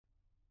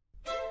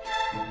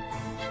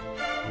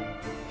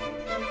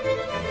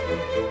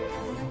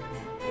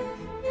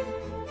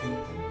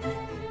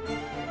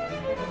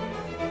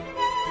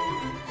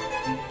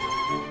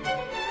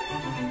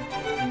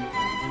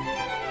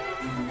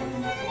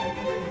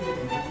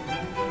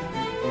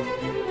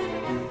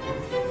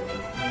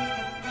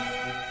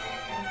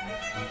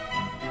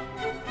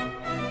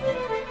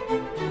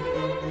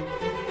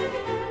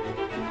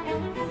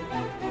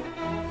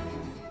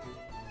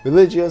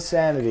Religio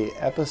Sanity,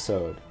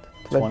 episode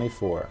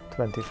 24.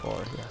 24,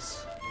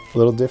 yes. A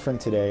little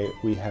different today.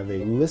 We have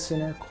a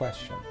listener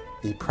question.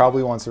 He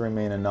probably wants to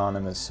remain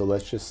anonymous, so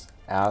let's just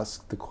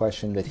ask the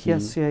question that he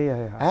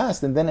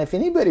asked. And then if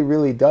anybody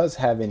really does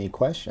have any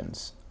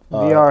questions,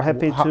 we are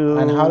happy to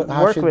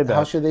work with them.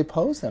 How should they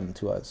pose them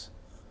to us?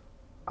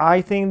 I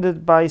think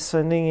that by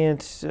sending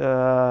it,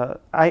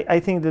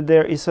 I think that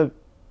there is a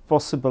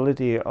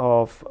possibility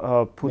of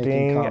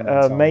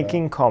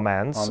making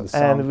comments,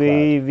 and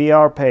we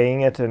are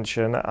paying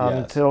attention.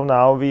 Until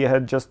now, we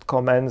had just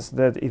comments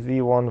that if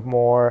we want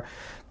more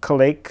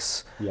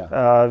clicks,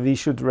 we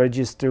should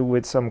register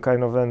with some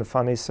kind of a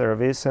funny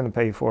service and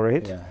pay for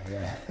it.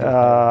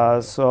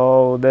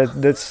 So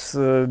that's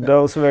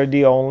those were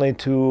the only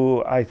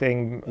two, I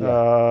think,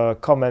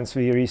 comments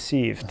we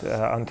received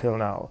until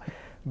now.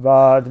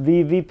 But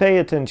we pay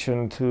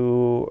attention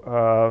to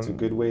it's a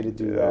good way to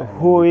do that.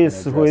 Who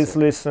is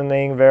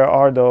listening? Where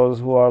are those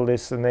who are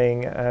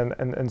listening,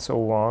 and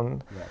so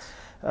on. Yes.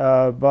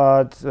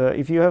 But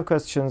if you have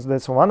questions,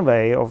 that's one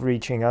way of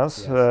reaching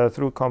us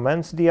through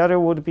comments. The other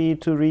would be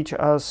to reach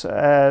us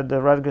at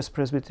the Rutgers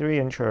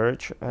Presbyterian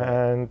Church,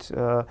 and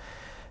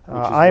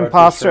I'm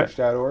pastor.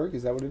 RutgersChurch.org.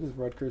 Is that what it is?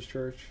 Rutgers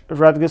Church.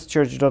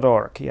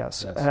 RutgersChurch.org.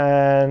 Yes.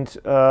 And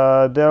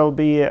there'll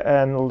be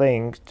a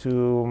link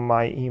to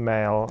my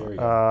email,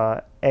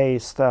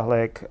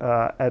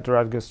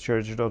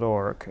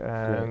 astahlik@rutgerschurch.org,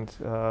 and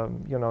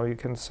you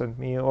can send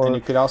me and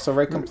you could also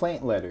write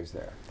complaint letters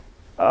there.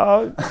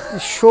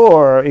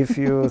 Sure, if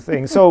you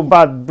think so.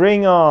 But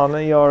bring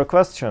on your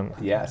question.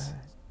 Yes.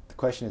 The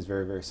question is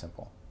very, very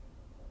simple.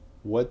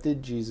 What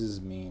did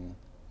Jesus mean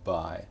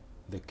by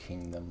the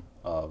kingdom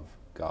of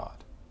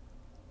God?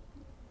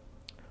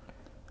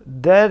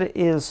 That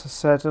is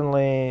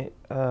certainly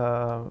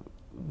a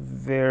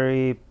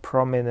very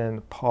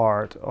prominent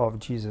part of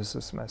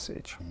Jesus'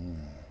 message.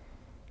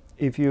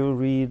 If you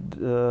read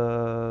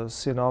the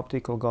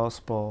synoptical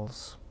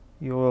gospels,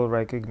 you will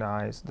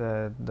recognize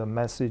that the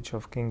message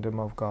of kingdom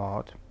of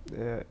God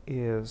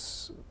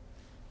is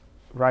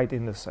right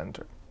in the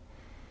center.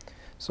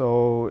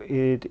 So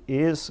it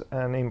is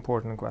an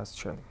important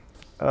question.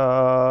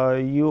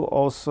 You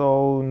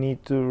also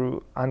need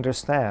to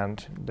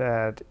understand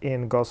that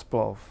in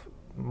Gospel of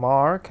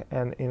Mark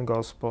and in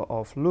Gospel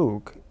of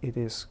Luke, it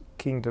is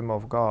kingdom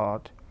of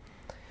God,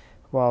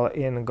 while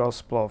in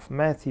Gospel of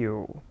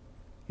Matthew,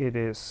 it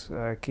is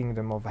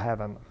kingdom of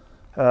heaven.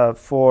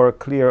 For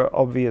clear,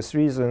 obvious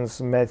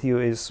reasons, Matthew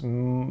is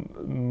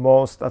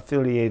most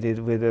affiliated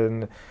with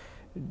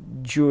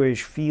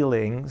Jewish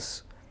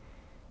feelings,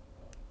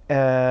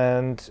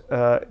 and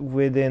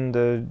within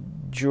the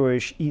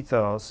Jewish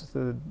ethos,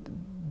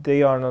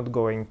 they are not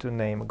going to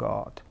name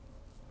God.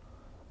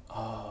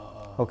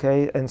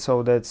 Okay, and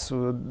so that's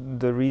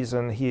the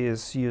reason he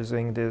is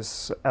using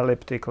this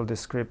elliptical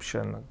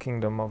description,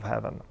 kingdom of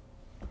heaven.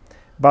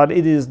 But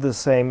it is the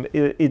same.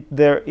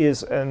 There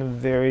is a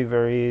very,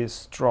 very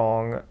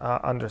strong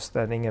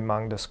understanding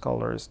among the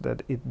scholars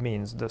that it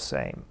means the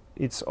same.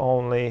 It's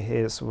only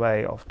his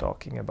way of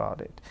talking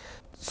about it.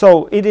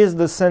 So it is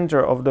the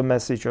center of the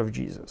message of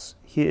Jesus.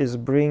 He is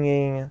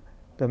bringing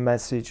the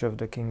message of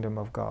the kingdom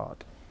of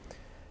God.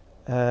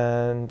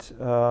 And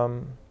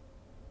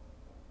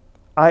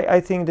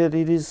I think that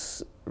it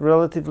is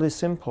relatively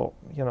simple.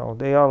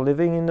 They are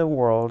living in a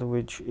world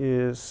which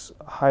is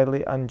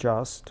highly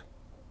unjust.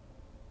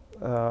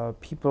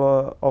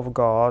 People of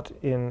God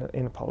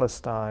in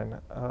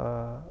Palestine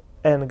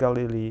and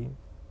Galilee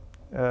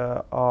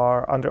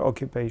are under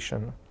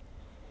occupation.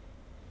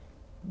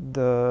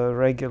 The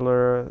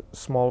regular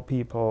small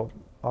people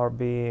are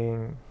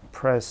being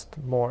pressed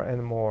more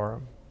and more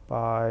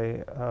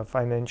by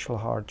financial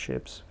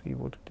hardships, we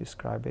would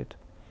describe it.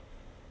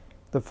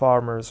 The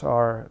farmers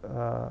are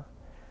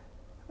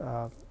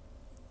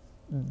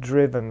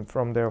driven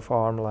from their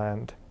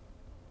farmland.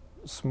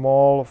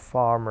 Small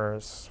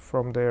farmers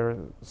from their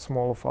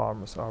small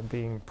farms are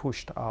being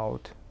pushed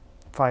out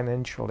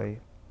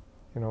financially.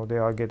 They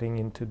are getting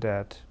into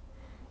debt.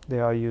 They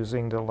are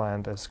using the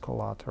land as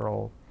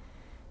collateral.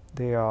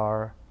 They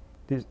are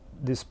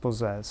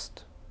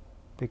dispossessed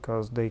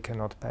because they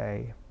cannot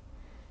pay,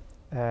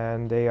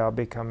 and they are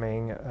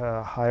becoming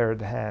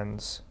hired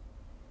hands,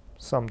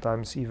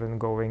 sometimes even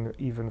going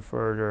even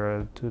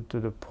further to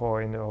the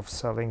point of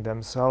selling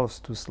themselves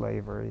to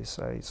slavery,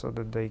 say, so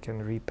that they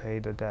can repay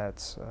the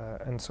debts,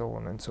 and so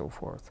on and so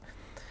forth.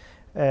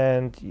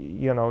 And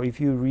if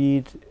you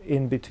read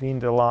in between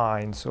the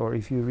lines, or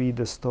if you read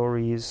the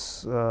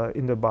stories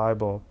in the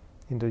Bible,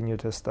 in the New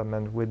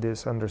Testament, with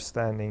this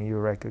understanding, you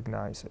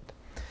recognize it.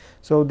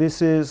 So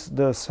this is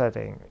the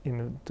setting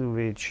into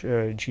which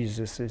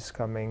Jesus is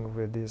coming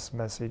with this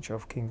message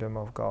of kingdom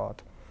of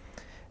God.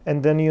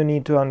 And then you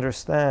need to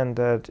understand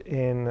that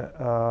in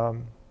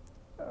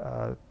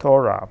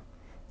Torah,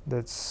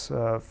 that's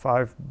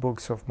 5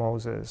 books of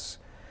Moses,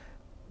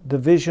 the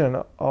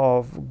vision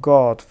of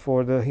God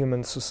for the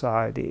human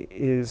society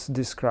is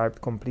described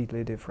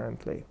completely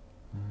differently.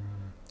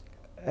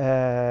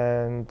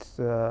 And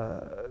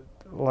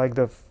like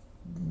the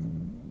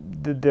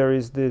there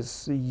is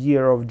this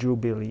year of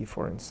Jubilee,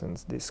 for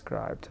instance,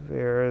 described,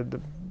 where the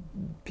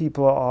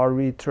people are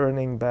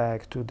returning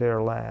back to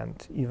their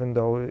land, even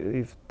though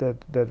if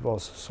that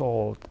was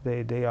sold,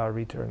 they are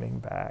returning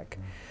back.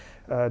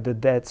 The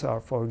debts are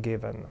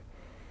forgiven,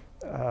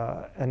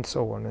 and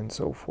so on and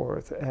so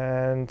forth.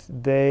 And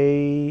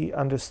they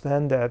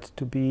understand that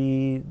to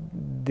be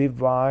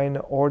divine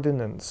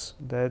ordinance.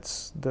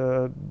 That's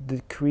the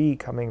decree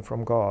coming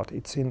from God.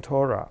 It's in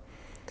Torah.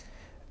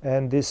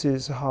 And this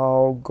is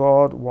how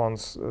God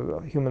wants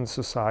human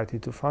society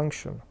to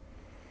function.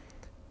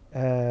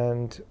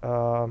 And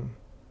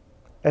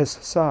as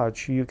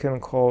such, you can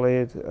call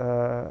it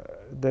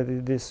that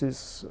this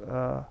is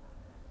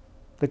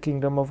the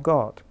kingdom of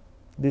God.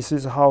 This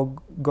is how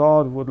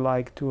God would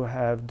like to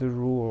have the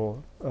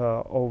rule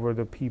over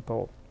the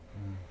people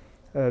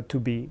to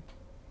be.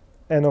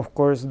 And of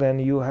course, then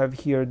you have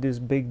here this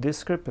big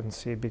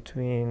discrepancy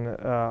between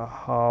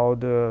how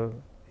the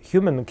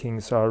human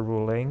kings are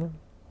ruling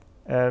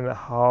and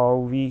how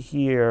we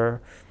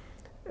hear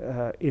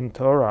in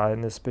Torah,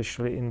 and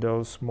especially in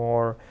those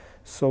more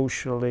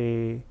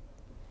socially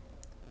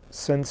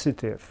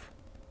sensitive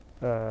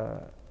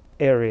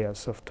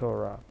areas of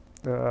Torah,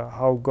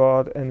 how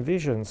God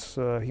envisions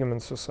human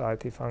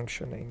society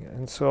functioning.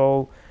 And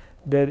so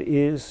that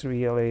is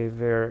really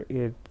where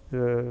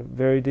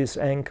it is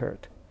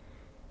anchored.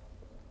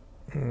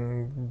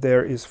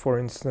 There is, for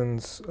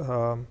instance,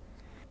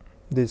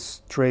 this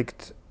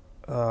strict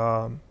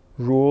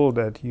rule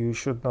that you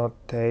should not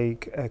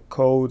take a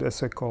coat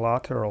as a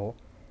collateral,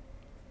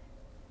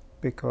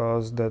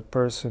 because that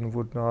person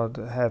would not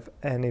have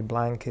any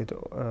blanket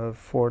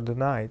for the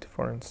night,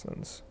 for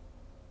instance.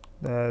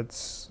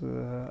 That's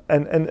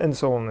and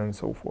so on and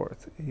so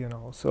forth.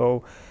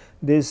 So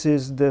this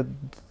is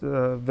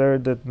where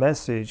that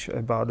message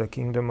about the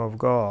kingdom of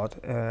God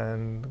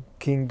and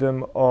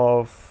kingdom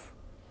of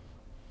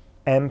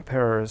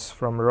emperors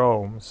from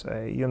Rome,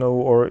 say,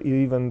 or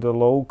even the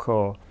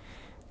local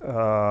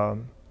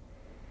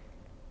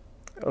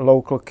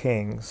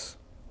kings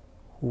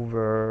who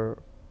were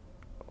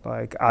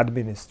like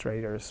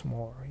administrators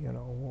more,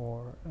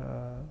 or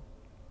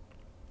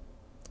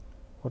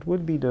what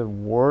would be the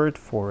word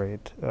for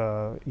it?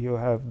 You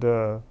have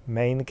the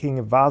main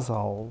king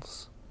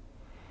vassals,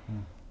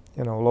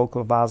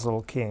 local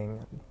vassal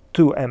king,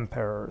 2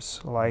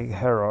 emperors like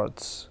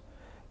Herod's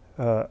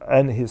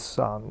and his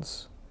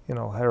sons,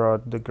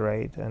 Herod the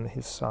Great and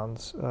his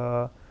sons.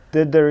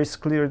 That there is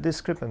clear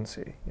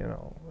discrepancy,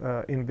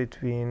 in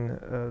between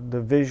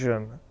the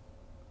vision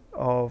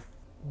of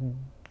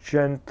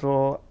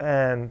gentle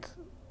and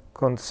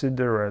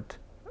considerate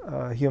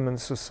human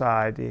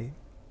society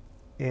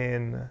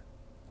in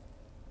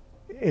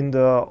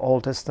the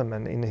Old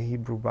Testament, in the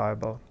Hebrew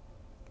Bible,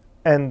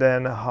 and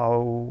then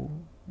how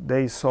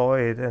they saw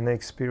it and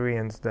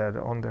experienced that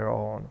on their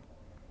own.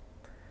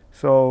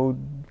 So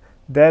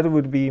that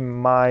would be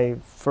my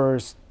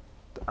first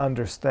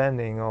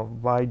understanding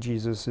of why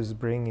Jesus is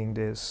bringing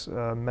this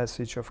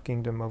message of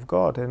kingdom of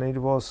God. And it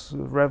was a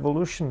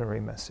revolutionary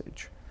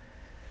message,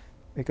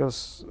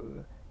 because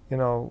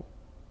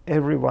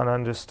everyone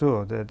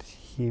understood that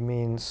he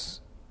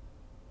means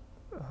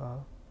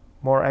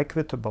more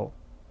equitable,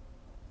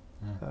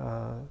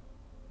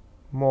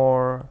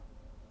 more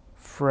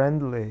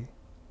friendly,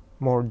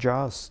 more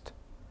just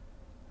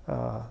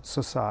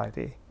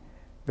society,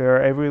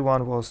 where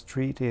everyone was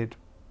treated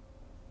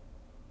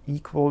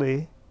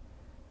equally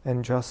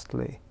and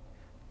justly.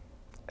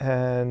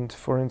 And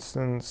for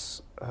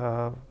instance,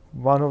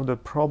 one of the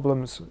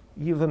problems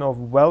even of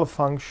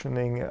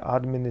well-functioning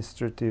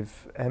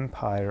administrative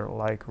empire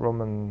like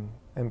Roman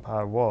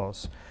Empire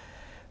was,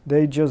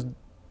 they just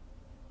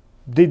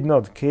did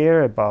not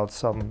care about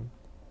some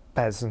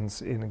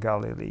peasants in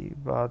Galilee,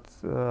 but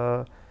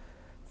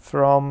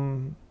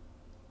from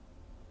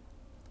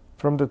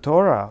the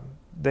Torah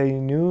they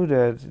knew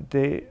that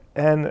they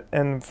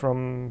and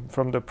from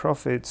the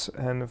prophets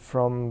and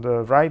from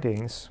the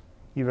writings,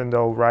 even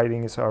though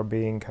writings are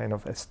being kind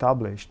of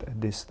established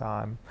at this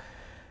time,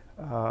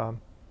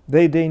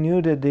 they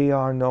knew that they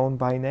are known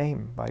by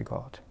name by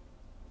God.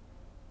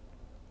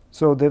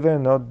 So they were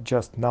not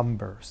just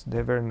numbers,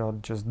 they were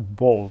not just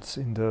bolts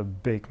in the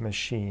big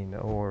machine,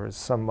 or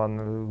someone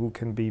who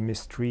can be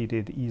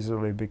mistreated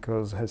easily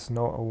because has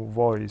no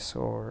voice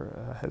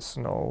or has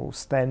no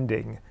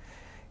standing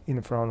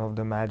in front of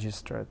the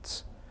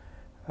magistrates.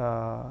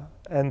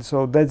 And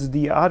so that's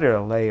the other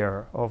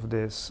layer of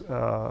this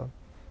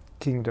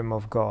kingdom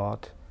of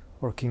God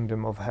or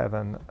kingdom of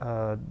heaven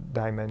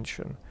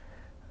dimension,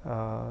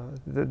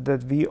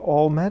 that we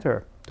all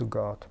matter to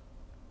God.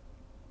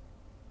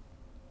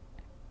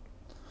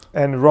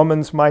 And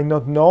Romans might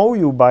not know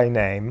you by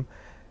name,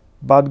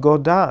 but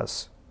God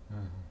does.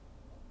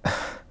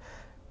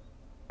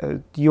 Mm-hmm.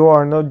 You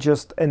are not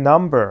just a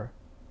number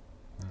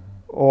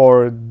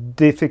or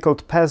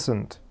difficult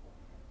peasant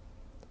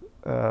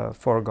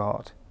for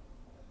God.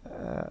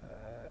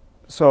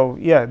 So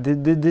yeah,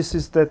 this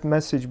is that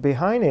message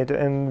behind it,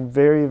 and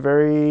very,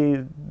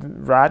 very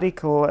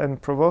radical and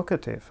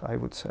provocative, I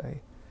would say.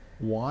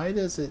 Why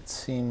does it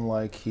seem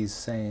like he's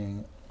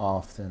saying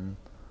often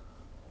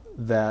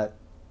that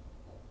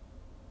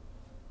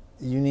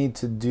you need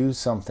to do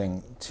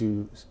something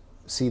to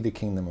see the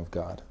kingdom of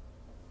God,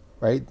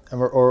 right?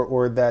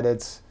 Or that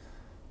it's,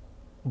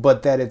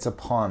 but that it's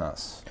upon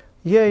us.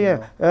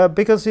 Yeah.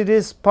 Because it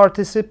is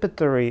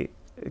participatory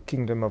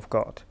kingdom of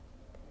God.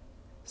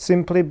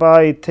 Simply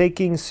by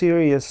taking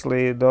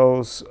seriously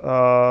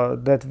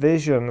that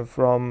vision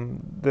from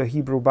the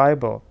Hebrew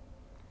Bible,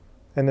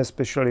 and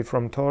especially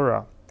from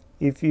Torah,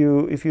 if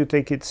you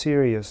take it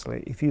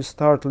seriously, if you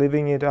start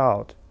living it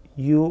out,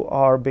 you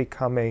are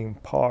becoming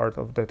part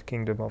of that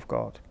kingdom of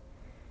God.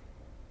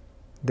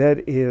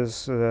 That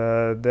is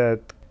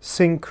that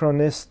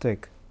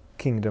synchronistic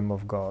kingdom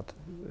of God,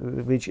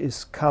 which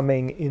is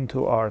coming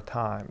into our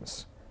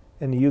times,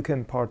 and you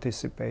can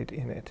participate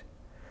in it.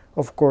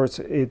 Of course,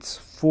 its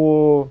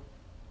full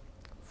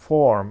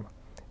form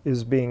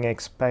is being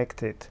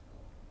expected.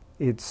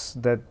 It's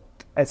that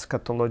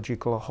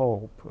eschatological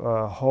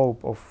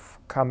hope of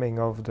coming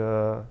of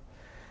the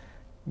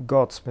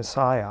God's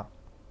Messiah,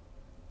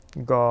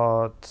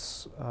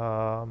 God's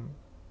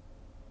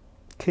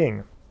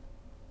King,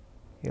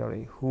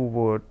 really, who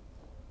would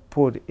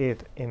put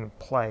it in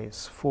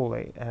place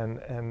fully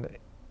and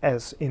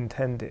as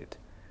intended.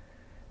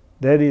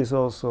 That is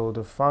also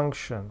the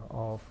function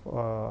of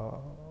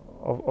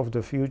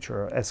the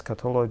future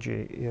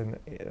eschatology, in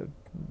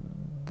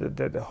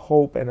the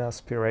hope and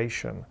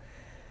aspiration.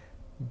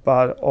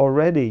 But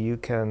already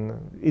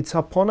it's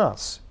upon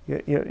us.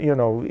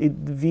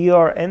 We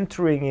are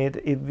entering it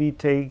if we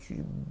take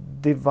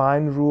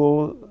divine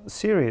rule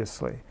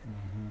seriously.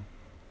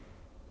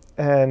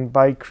 Mm-hmm. And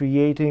by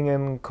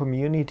creating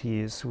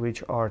communities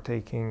which are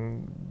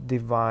taking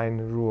divine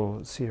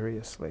rule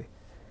seriously.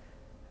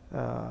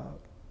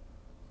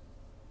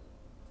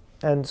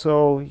 And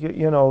so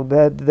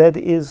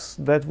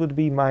that would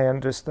be my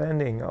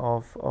understanding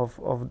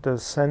of the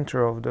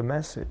center of the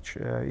message.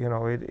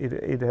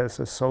 It has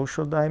a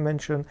social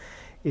dimension,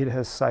 it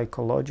has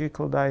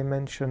psychological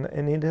dimension,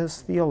 and it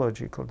has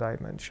theological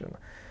dimension,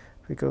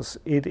 because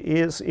it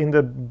is, in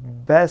the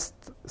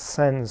best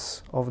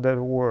sense of that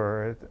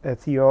word, a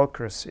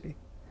theocracy.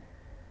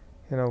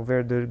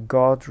 Where the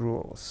God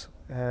rules,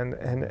 and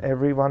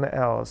everyone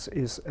else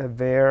is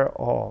aware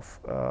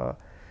of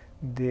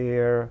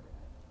their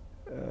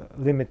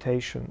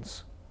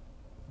limitations.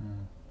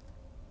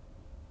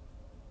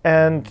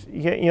 And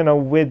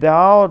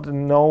without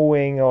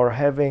knowing or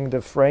having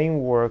the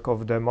framework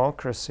of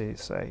democracy,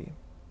 say,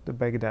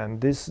 back then,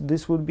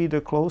 this would be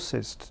the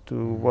closest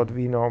to what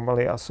we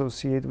normally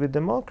associate with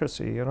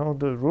democracy.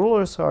 The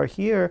rulers are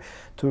here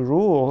to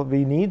rule.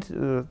 We need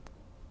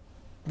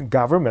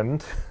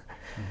government,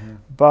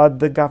 but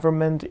the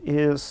government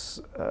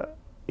is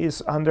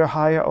under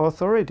higher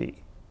authority.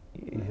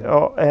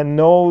 And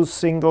no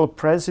single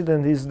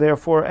president is there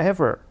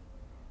forever,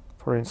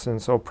 for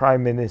instance, or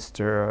prime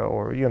minister,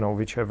 or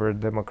whichever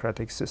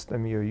democratic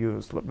system you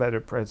use, whether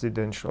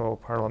presidential or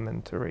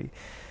parliamentary.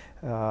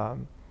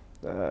 And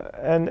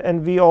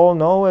we all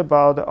know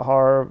about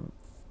our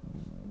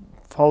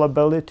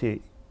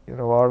fallibility,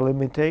 our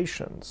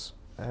limitations,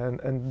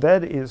 and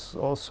that is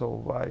also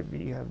why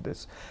we have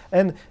this.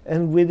 And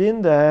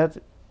within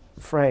that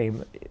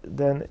frame,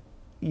 then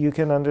you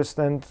can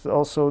understand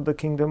also the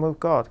kingdom of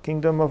God.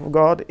 Kingdom of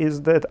God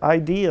is that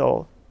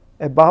ideal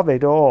above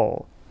it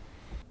all.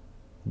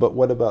 But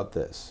what about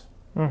this?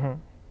 Mm-hmm.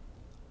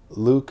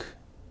 Luke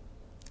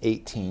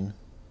 18,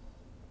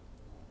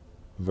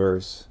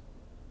 verse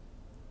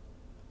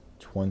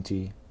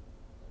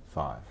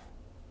 25.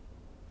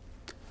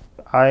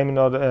 I'm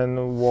not a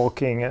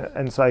walking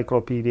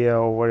encyclopedia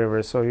or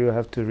whatever, so you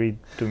have to read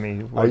to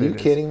me. Are you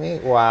kidding me?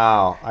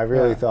 Wow, I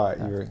really thought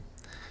you were...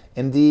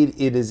 Indeed,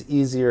 it is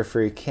easier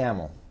for a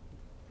camel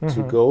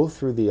to go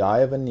through the eye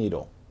of a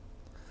needle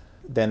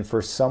than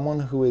for someone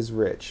who is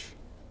rich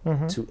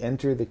to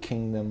enter the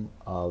kingdom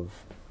of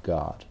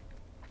God.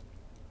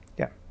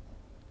 Yeah.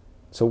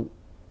 So,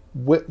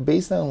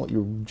 based on what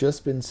you've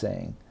just been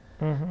saying,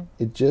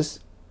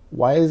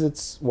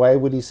 why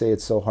would he say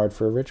it's so hard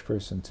for a rich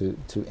person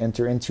to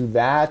enter into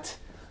that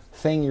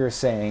thing you're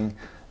saying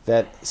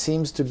that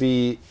seems to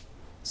be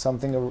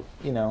something,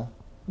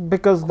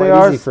 because quite they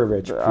are easy for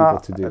rich people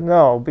to do?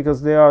 No,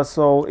 because they are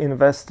so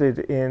invested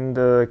in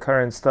the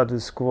current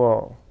status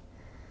quo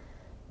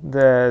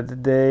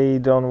that they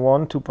don't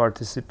want to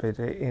participate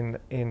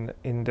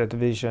in that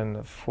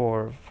vision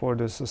for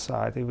the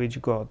society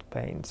which God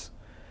paints.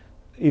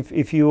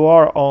 If you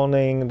are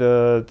owning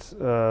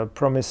the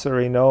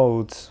promissory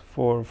notes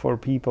for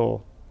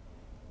people,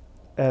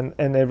 and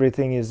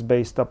everything is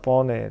based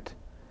upon it,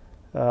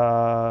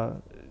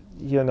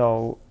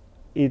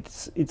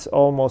 it's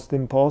almost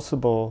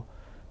impossible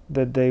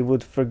that they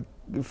would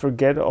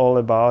forget all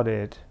about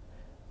it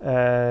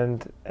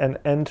and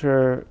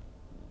enter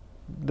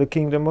the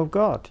kingdom of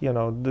God.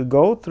 To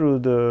go through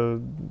the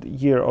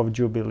year of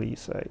Jubilee,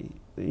 say,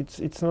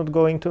 it's not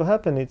going to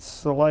happen.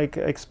 It's like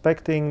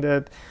expecting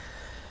that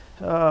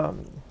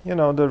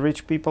the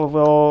rich people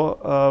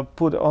will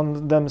put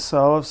on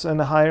themselves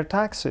and higher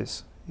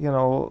taxes,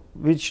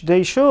 which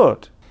they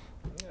should,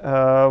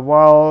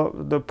 while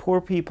the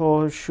poor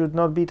people should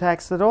not be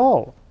taxed at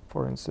all,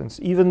 for instance,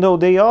 even though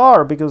they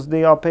are, because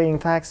they are paying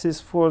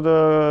taxes for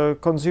the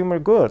consumer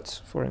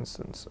goods, for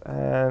instance,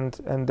 and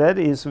that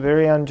is a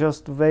very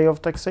unjust way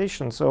of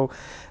taxation. So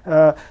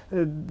that's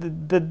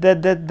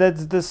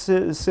the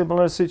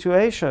similar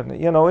situation.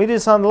 It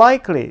is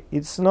unlikely.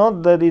 It's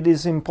not that it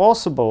is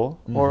impossible,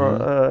 or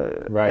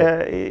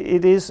right.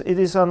 It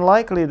is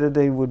unlikely that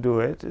they would do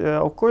it.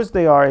 Of course,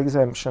 there are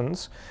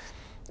exemptions,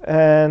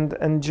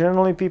 and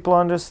generally people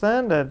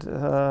understand that.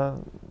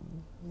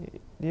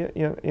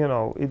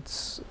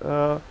 It's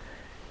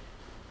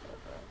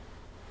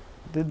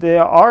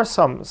there are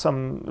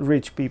some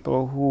rich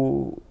people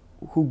who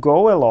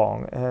go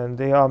along, and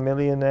they are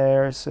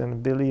millionaires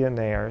and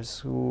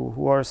billionaires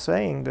who are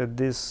saying that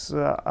this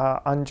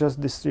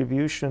unjust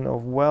distribution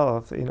of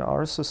wealth in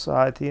our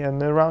society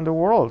and around the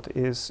world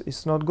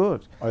is not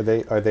good. Are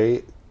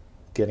they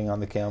getting on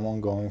the camel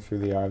and going through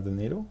the eye of the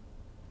needle?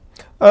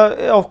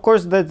 Of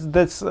course,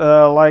 that's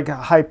like a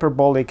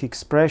hyperbolic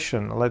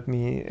expression. Let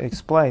me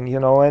explain.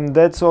 And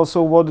that's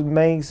also what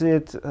makes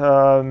it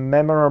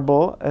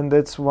memorable, and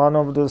that's one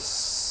of the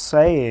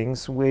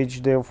sayings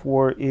which,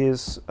 therefore,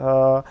 is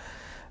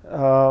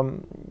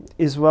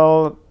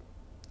well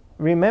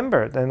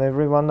remembered, and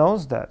everyone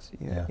knows that.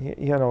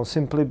 Yeah.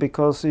 Simply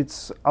because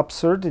it's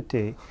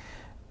absurdity,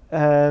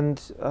 and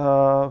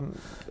so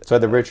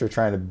the rich are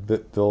trying to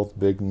build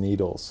big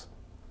needles.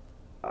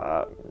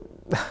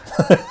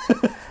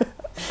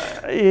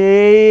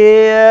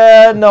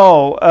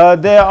 No.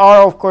 There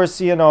are, of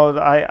course, I'm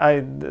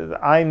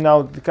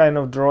now kind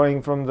of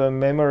drawing from the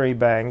memory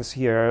banks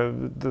here,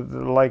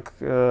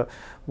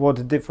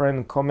 what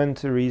different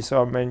commentaries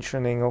are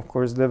mentioning. Of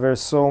course, there were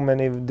so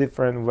many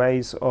different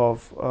ways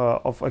of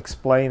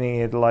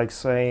explaining it, like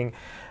saying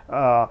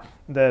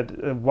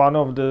that one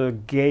of the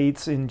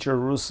gates in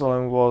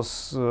Jerusalem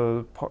was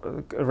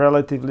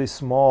relatively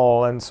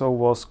small, and so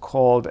was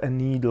called a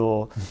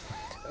needle.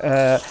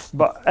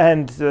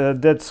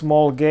 That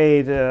small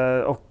gate,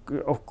 of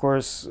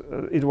course,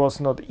 it was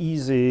not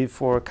easy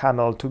for a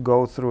camel to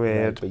go through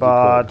it,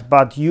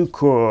 but you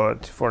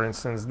could, for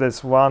instance.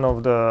 That's one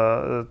of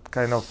the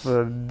kind of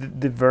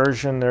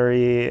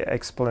diversionary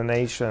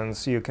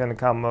explanations you can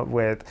come up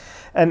with,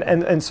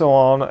 and so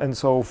on and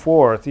so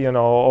forth.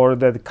 Or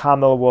that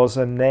camel was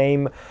a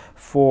name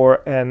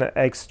for an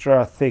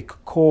extra thick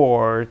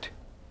cord.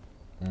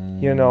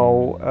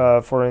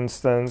 For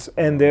instance,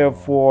 and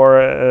therefore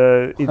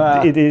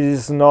it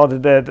is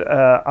not that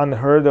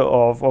unheard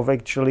of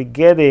actually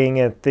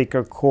getting a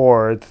thicker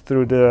cord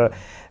through the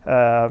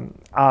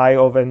eye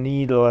of a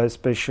needle,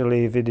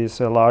 especially if it is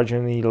a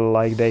larger needle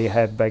like they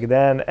had back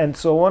then, and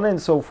so on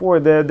and so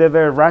forth. There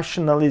were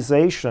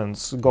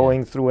rationalizations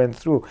going through and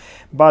through,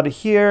 but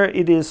here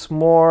it is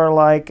more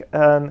like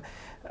an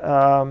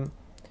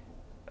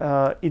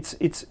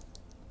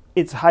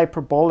it's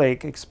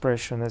hyperbolic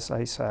expression, as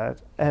I said,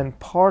 and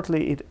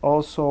partly it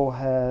also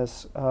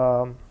has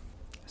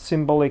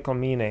symbolical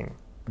meaning,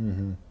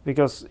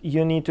 because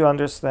you need to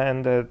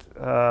understand that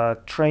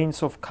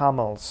trains of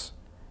camels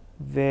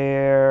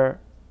were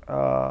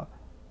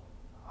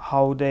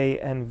how they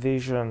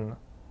envision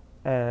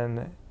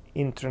an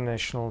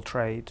international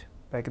trade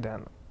back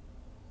then,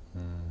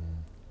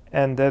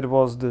 and that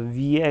was the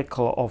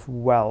vehicle of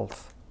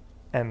wealth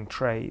and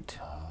trade.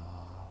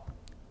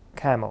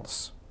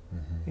 Camels.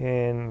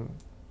 In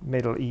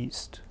Middle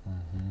East.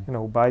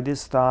 By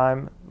this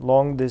time,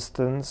 long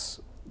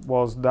distance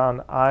was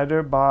done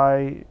either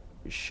by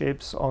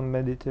ships on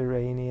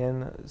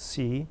Mediterranean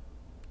Sea,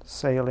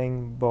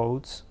 sailing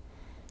boats,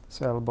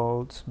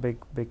 sailboats,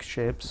 big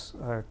ships,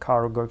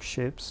 cargo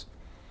ships,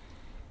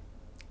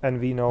 and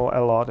we know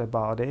a lot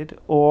about it,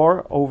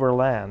 or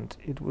overland.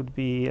 It would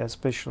be,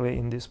 especially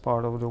in this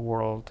part of the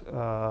world,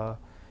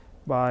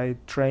 by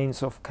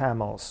trains of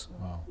camels.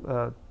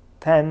 Wow.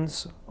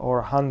 Tens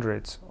or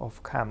hundreds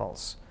of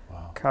camels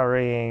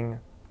carrying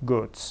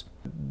goods.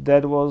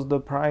 That was the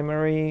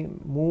primary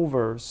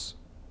movers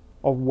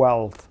of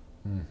wealth.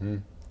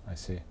 I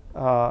see.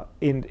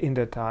 In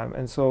that time,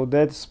 and so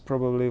that's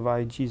probably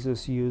why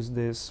Jesus used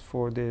this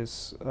for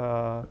this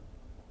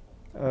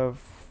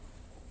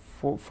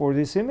for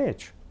this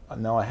image.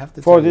 No, I have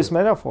to for this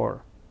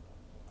metaphor.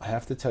 I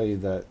have to tell you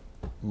that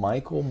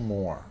Michael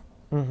Moore,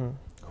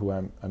 who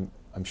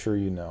I'm sure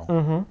you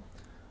know.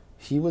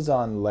 He was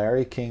on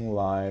Larry King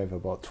Live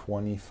about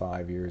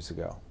 25 years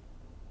ago,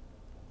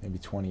 maybe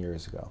 20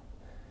 years ago.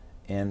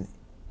 And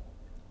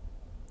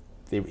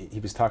he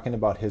was talking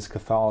about his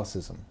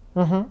Catholicism.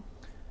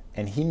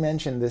 And he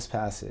mentioned this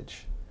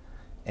passage.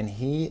 And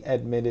he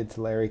admitted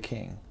to Larry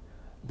King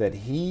that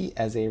he,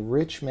 as a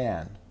rich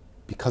man,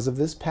 because of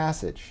this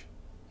passage,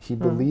 he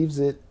believes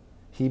it.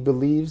 He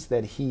believes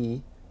that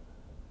he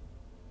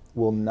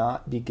will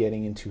not be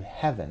getting into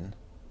heaven,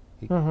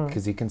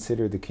 because he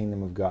considered the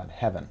kingdom of God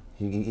heaven.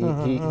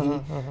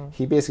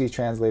 He basically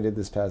translated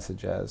this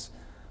passage as,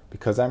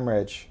 because I'm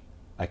rich,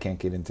 I can't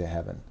get into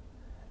heaven.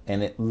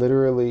 And it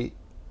literally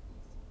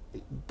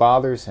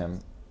bothers him,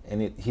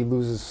 and he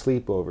loses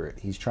sleep over it.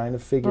 He's trying to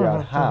figure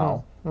out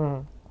how,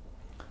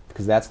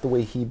 because that's the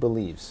way he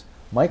believes.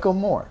 Michael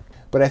Moore.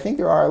 But I think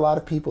there are a lot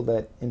of people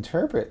that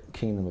interpret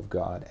Kingdom of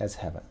God as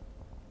heaven.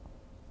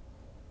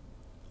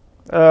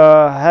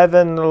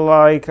 Heaven,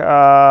 like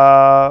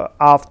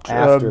afterlife.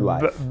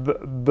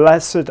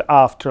 Blessed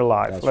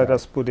afterlife. That's let right.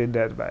 us put it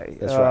that way.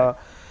 That's right.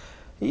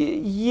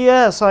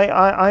 Yes,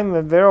 I'm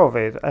aware of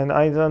it, and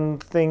I don't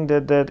think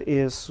that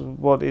is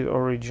what it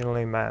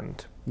originally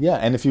meant. Yeah,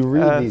 and if you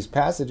read these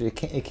passages,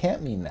 it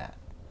can't mean that.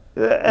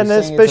 And You're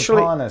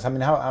especially, it's upon us.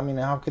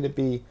 How could it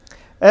be?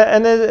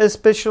 And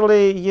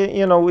especially,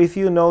 you know, if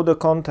you know the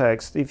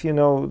context, if you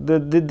know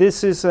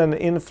this is an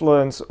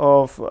influence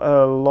of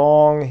a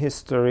long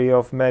history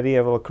of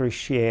medieval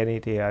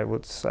Christianity, I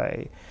would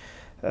say,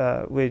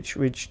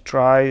 which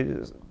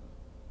tries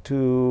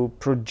to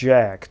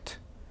project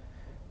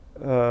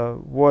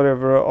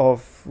whatever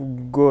of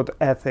good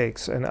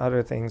ethics and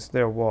other things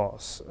there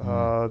was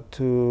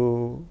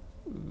to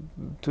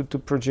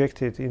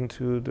project it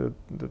into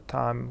the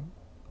time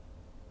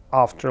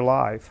after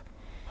life.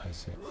 I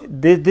see.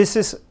 This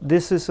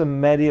is a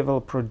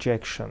medieval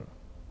projection.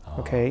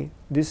 Okay,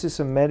 this is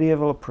a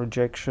medieval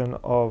projection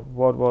of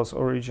what was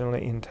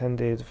originally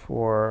intended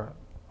for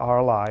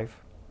our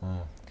life,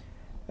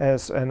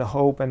 as an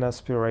hope and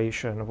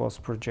aspiration was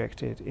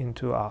projected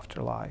into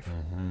afterlife,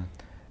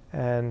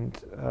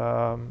 and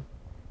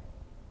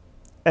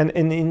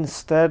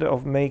instead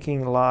of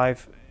making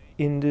life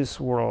in this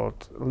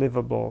world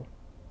livable,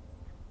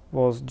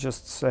 was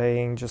just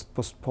saying just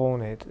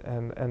postpone it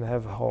and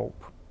have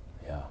hope.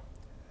 Yeah.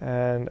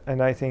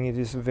 And I think it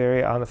is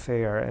very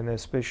unfair, and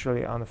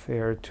especially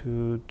unfair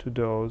to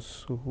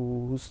those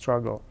who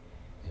struggle.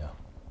 Yeah.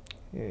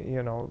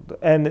 You know,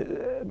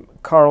 and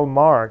Karl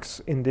Marx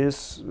in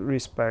this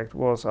respect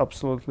was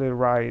absolutely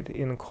right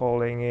in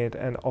calling it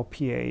an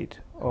opiate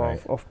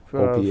of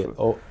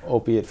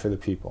opiate for the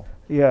people.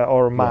 Yeah,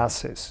 or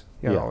masses.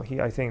 You know,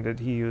 I think that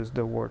he used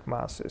the word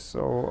masses. So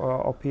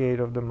opiate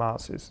of the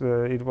masses.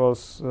 It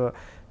was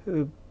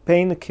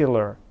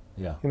painkiller.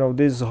 Yeah. You know,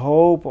 this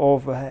hope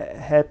of a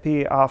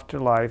happy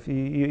afterlife.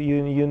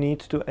 You need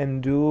to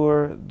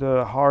endure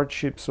the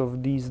hardships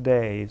of these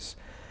days,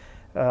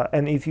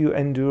 and if you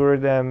endure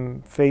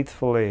them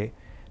faithfully,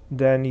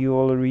 then you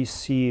will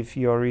receive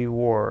your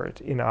reward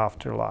in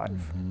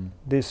afterlife.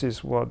 This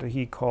is what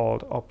he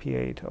called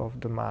opiate of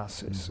the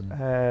masses,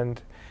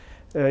 and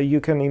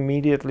you can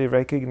immediately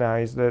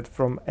recognize that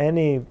from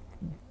any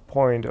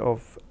point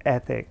of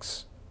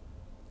ethics,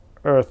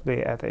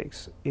 earthly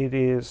ethics, it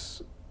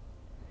is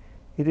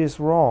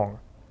wrong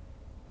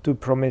to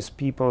promise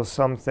people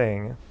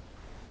something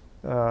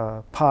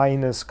pie in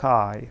the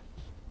sky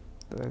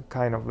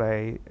kind of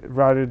way,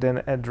 rather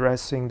than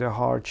addressing the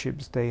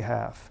hardships they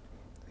have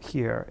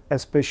here,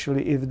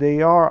 especially if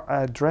they are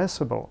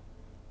addressable.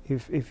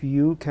 If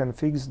you can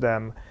fix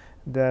them,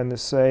 then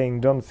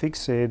saying don't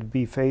fix it,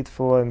 be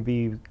faithful and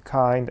be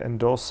kind and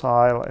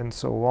docile and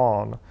so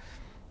on,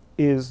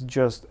 is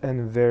just a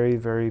very,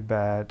 very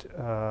bad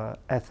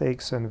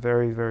ethics and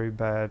very, very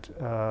bad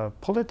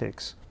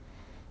politics.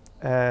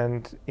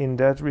 And in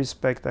that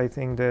respect, I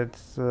think that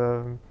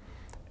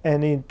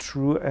any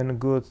true and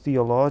good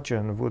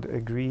theologian would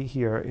agree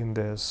here in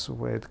this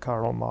with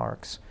Karl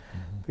Marx,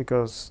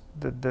 because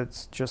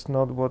that's just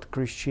not what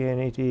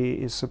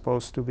Christianity is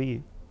supposed to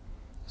be.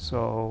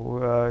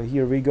 So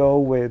here we go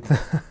with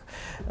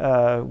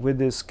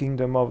this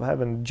kingdom of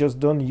heaven. Just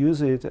don't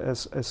use it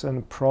as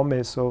a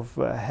promise of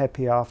a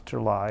happy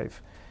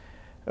afterlife.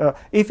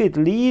 If it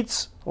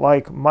leads,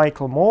 like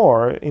Michael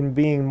Moore, in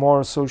being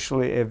more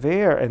socially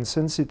aware and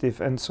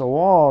sensitive and so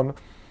on,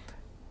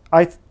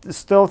 I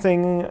still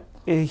think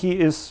he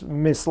is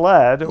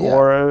misled,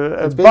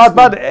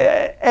 but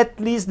at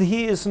least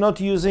he is not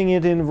using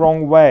it in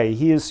wrong way.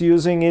 He is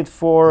using it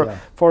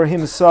for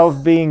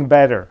himself being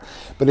better.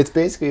 But it's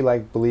basically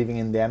like believing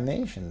in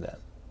damnation then.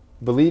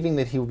 Believing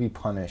that he will be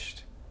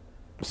punished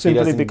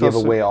simply if he doesn't give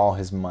away all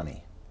his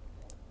money.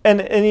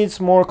 And it's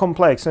more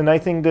complex, and I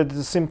think that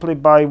simply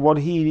by what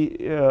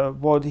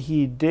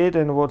he did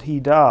and what he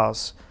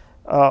does,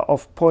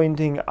 of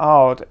pointing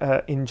out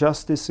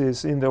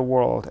injustices in the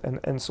world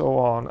and so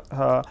on,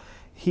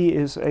 he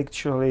is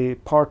actually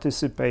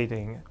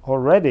participating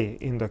already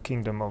in the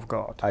kingdom of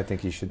God. I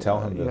think you should tell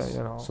him this,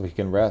 so he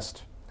can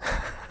rest.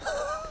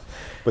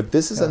 But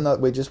this is another.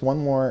 Wait, just one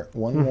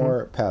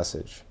more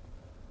passage.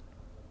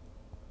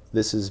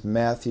 This is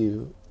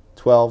Matthew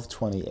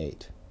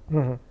 12:28.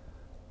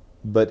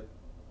 But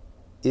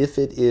if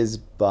it is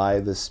by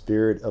the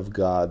Spirit of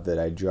God that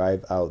I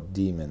drive out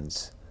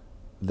demons,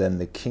 then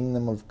the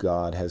kingdom of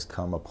God has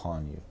come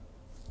upon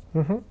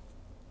you.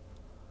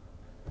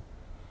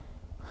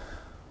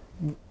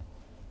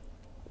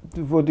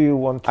 What do you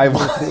want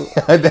to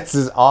do? This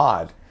is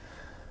odd.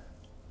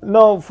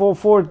 No,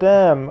 for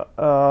them.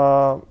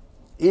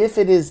 If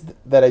it is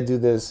that I do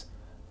this,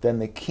 then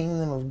the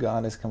kingdom of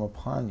God has come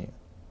upon you.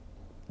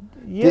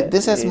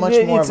 This has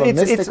much more of a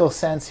mystical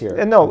sense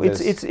here. No,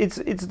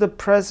 it's the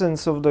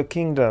presence of the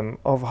kingdom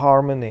of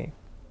harmony.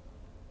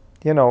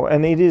 You know,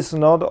 and it is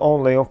not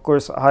only, of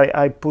course,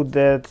 I put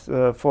that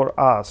for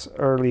us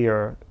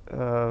earlier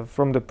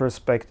from the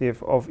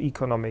perspective of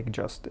economic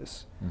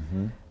justice.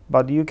 Mm-hmm.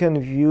 But you can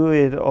view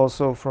it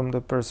also from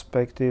the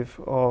perspective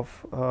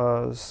of,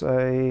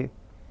 say,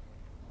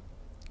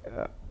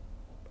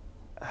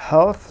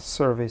 health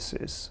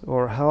services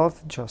or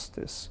health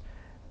justice.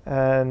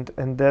 And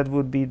that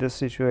would be the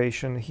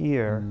situation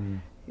here.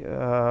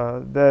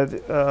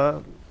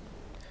 That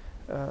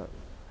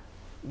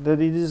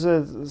it is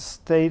a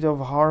state of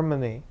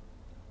harmony.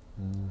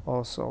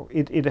 Also,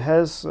 it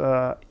has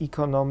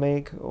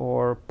economic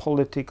or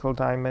political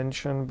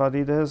dimension, but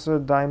it has a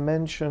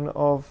dimension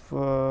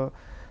of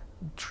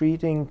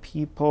treating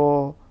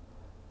people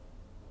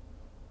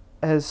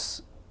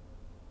as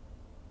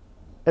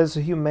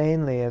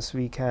humanely as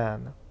we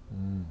can.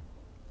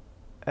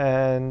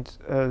 And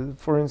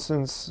for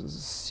instance,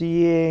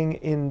 seeing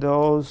in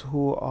those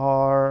who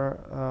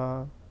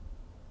are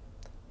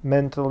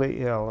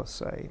mentally ill,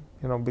 say,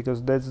 you know,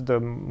 because that's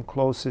the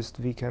closest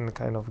we can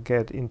kind of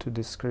get into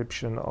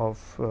description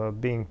of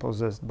being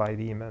possessed by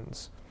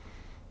demons.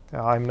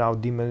 I'm now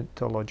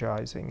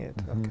demythologizing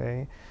it,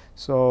 okay?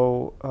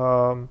 So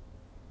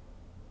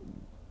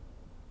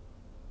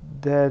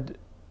that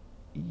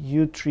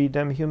you treat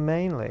them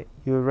humanely.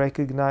 You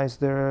recognize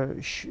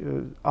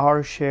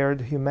our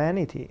shared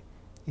humanity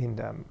in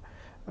them.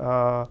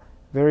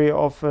 Very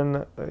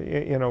often,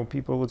 you know,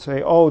 people would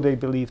say, "Oh, they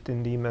believed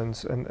in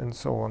demons," and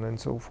so on and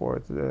so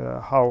forth.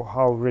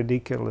 How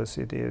ridiculous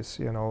it is,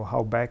 you know,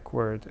 how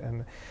backward.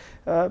 And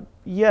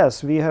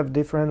yes, we have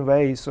different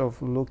ways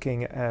of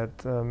looking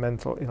at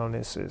mental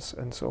illnesses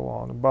and so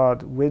on.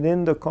 But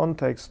within the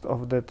context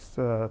of that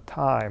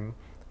time,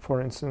 for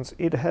instance,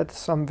 it had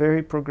some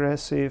very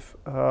progressive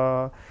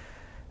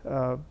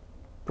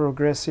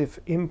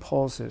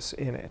impulses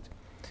in it.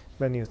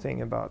 When you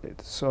think about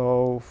it.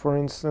 So, for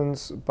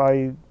instance,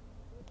 by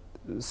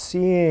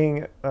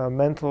seeing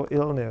mental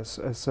illness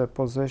as a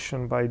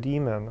possession by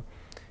demon,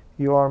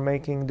 you are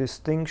making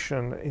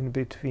distinction in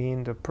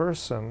between the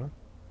person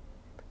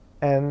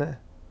and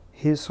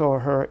his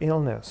or her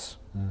illness.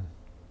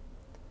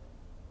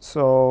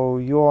 So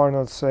you are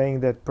not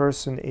saying that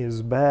person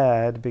is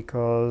bad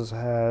because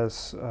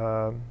has,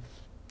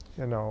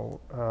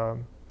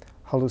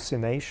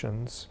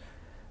 hallucinations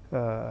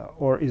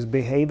or is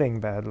behaving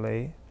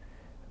badly.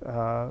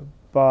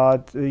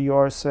 But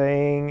you're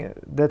saying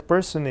that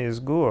person is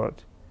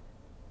good,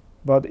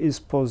 but is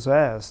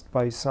possessed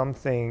by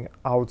something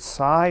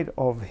outside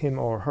of him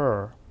or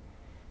her,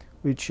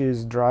 which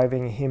is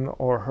driving him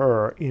or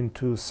her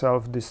into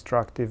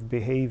self-destructive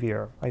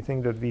behavior. I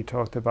think that we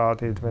talked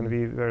about it when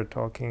we were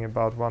talking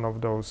about one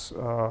of those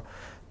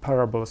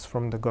parables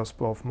from the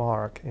Gospel of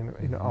Mark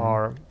in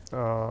our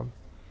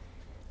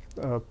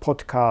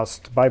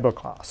podcast Bible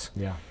class.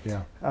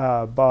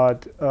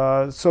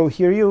 So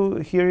here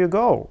you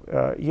go.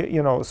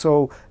 You know.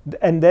 So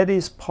and that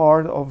is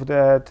part of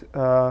that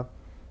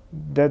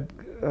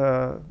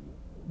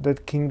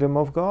kingdom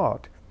of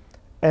God.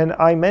 And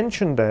I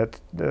mentioned that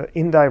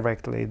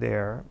indirectly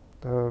there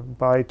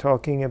by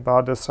talking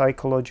about the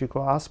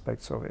psychological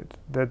aspects of it.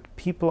 That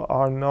people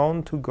are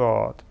known to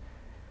God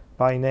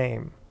by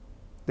name.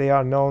 They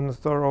are known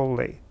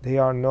thoroughly. They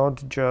are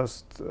not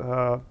just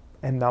a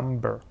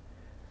number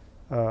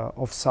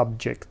of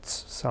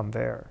subjects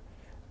somewhere,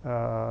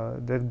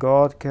 that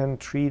God can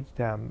treat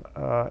them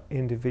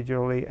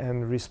individually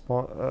and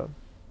respond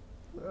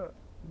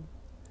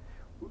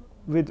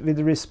with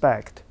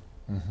respect.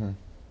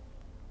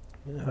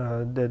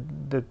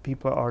 That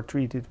people are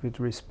treated with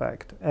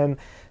respect, and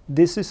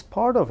this is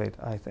part of it.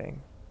 I think,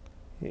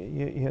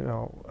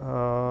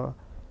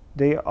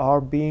 they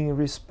are being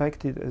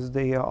respected as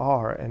they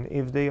are, and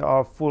if they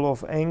are full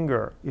of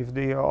anger, if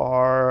they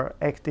are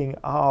acting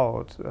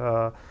out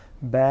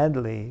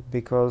badly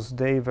because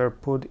they were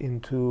put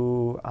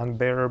into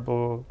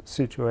unbearable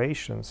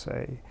situations,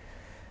 say,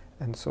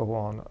 and so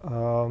on.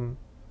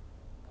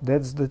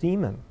 That's the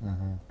demon.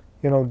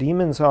 You know,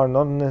 demons are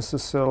not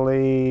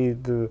necessarily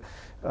the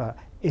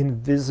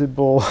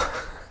invisible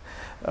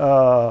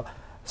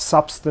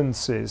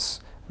substances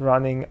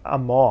running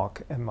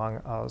amok among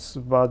us,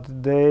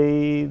 but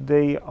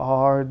they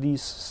are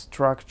these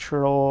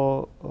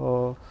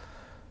structural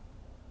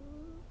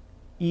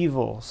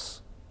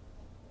evils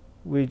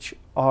which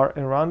are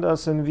around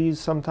us and we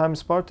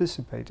sometimes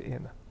participate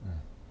in.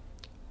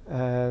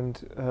 And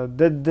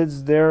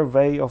that's their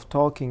way of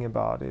talking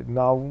about it.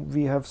 Now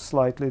we have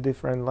slightly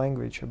different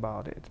language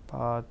about it,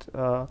 but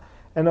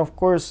and of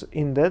course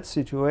in that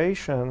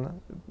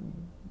situation,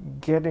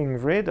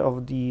 getting rid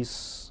of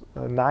these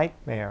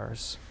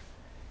nightmares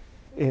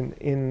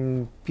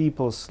in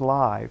people's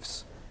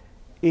lives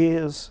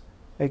is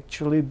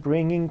actually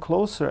bringing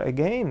closer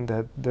again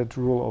that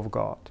rule of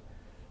God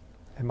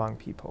among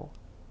people,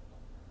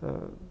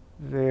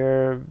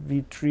 where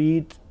we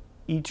treat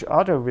each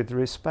other with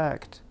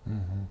respect,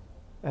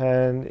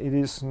 And it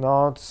is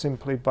not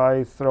simply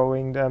by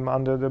throwing them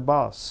under the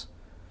bus,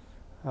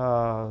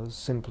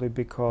 simply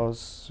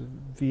because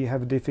we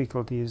have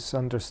difficulties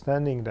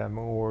understanding them,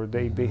 or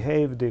they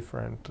behave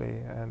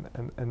differently,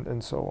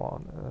 and so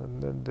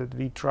on. That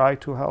we try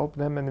to help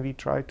them, and we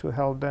try to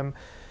help them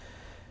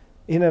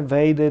in a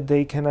way that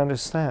they can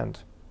understand.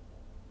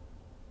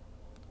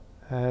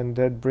 And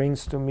that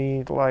brings to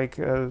me like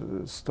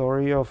a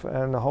story of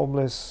a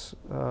homeless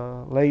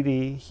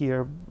lady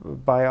here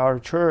by our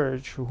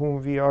church,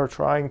 whom we are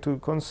trying to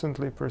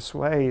constantly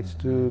persuade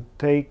to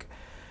take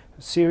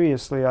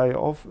seriously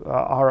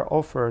our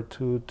offer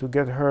to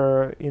get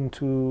her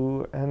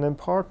into an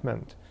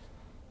apartment,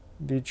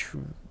 which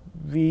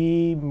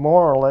we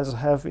more or less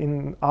have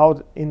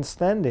out in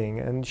standing,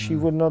 and she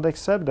would not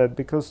accept that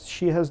because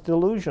she has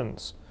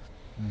delusions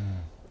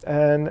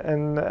and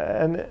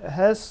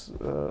has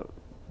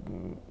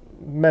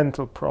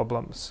mental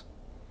problems,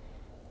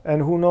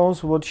 and who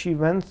knows what she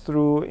went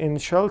through in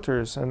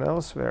shelters and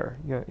elsewhere.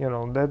 You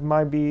know, that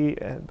might be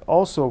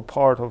also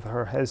part of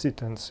her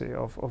hesitancy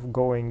of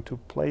going to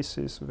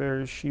places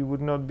where she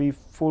would not be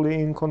fully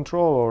in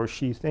control, or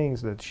she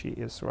thinks that she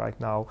is right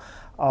now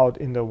out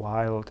in the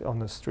wild on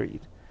the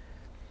street.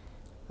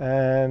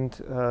 And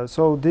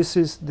so this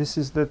is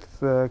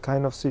that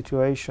kind of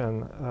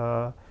situation.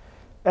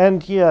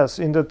 And yes,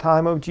 in the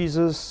time of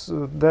Jesus,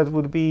 that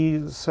would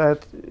be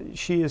said,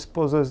 she is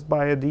possessed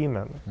by a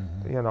demon,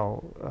 you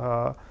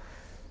know.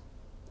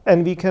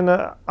 And we can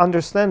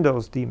understand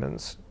those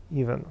demons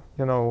even,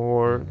 you know,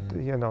 or,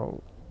 you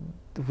know,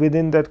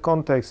 within that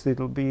context,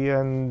 it'll be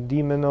a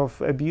demon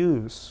of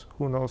abuse.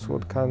 Who knows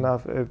what kind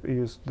of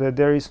abuse?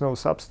 There is no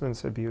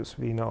substance abuse,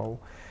 we know.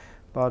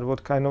 But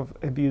what kind of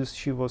abuse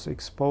she was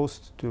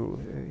exposed to,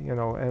 you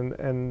know,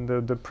 and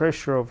the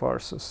pressure of our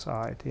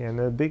society and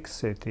a big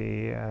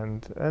city,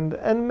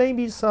 and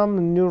maybe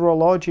some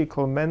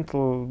neurological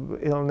mental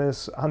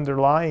illness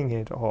underlying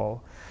it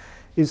all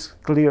is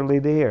clearly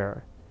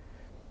there.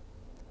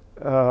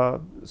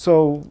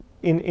 So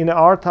in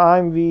our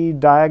time we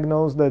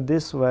diagnosed that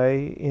this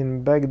way.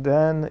 Back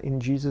then, in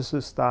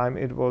Jesus's time,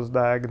 it was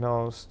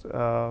diagnosed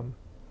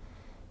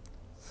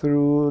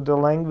through the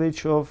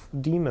language of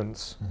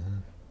demons.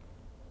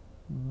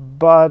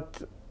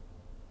 But,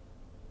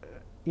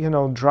 you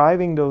know,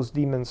 driving those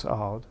demons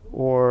out,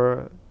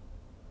 or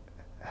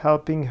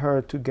helping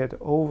her to get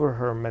over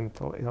her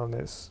mental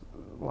illness,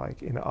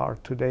 like in our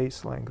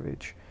today's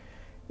language,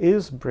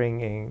 is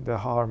bringing the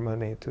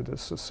harmony to the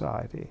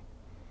society.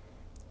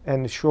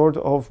 And short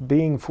of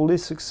being fully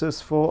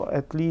successful,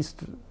 at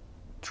least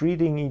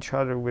treating each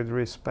other with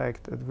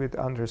respect and with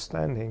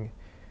understanding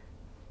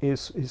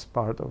is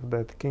part of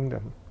that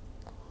kingdom.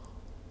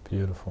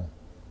 Beautiful.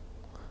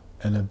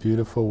 And a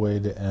beautiful way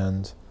to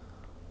end,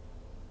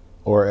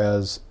 or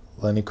as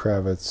Lenny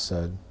Kravitz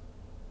said,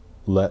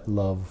 let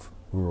love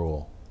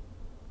rule.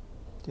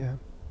 Yeah.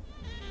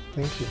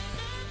 Thank you.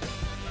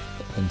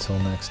 Until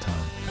next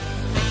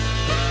time.